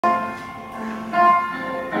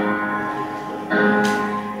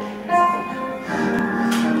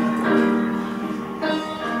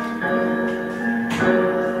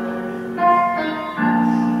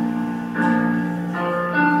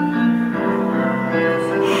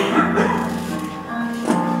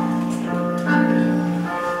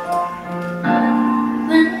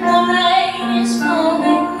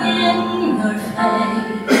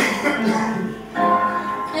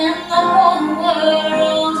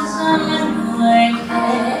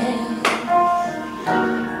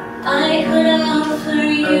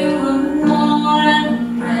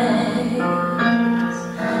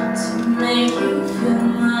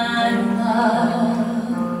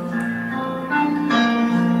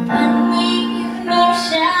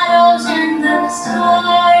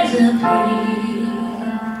disappear,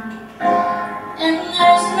 and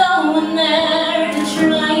there's no one there to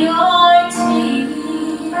dry your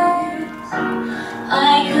tears.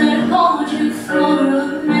 I could hold you for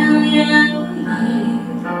a million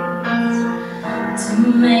years to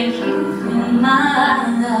make you feel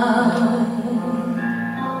my love.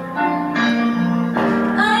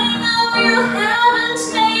 I know you haven't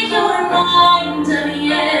made your mind up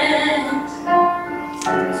yet,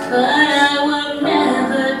 but I would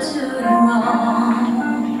never do you wrong.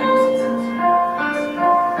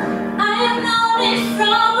 I have known it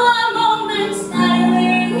from the moment that we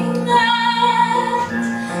met.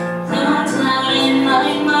 No doubt in my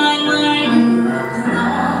mind where you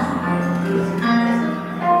belong.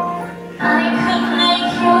 I could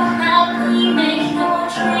make you happy, make your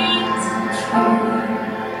dreams come true.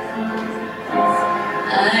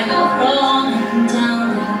 I go rolling down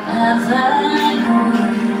the avenue.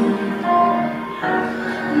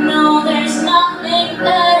 No, there's nothing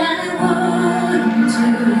that I wouldn't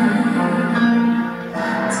do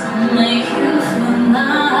to make you feel my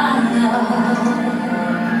love.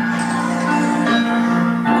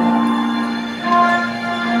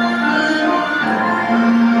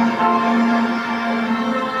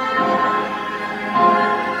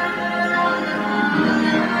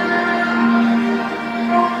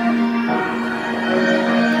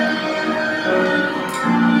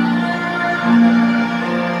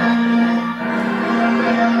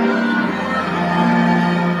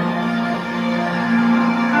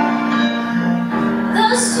 The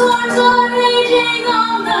storms are raging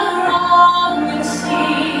on the rolling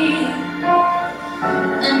sea,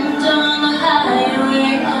 and on the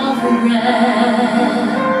highway of regret.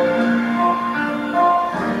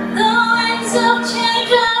 The winds of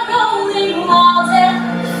change are rolling wild and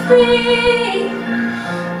free.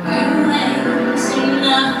 You ain't seen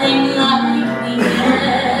nothing like me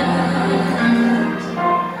yet.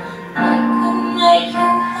 I could make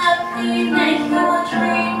you happy, make your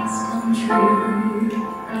dreams come true.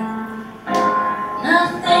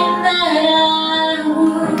 Nothing that I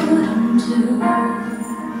wouldn't do.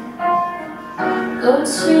 Go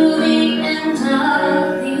to the end of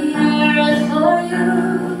the earth for you,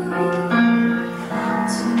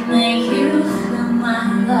 to make you feel my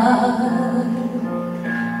love,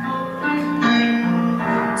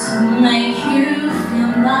 to make you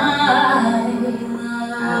feel my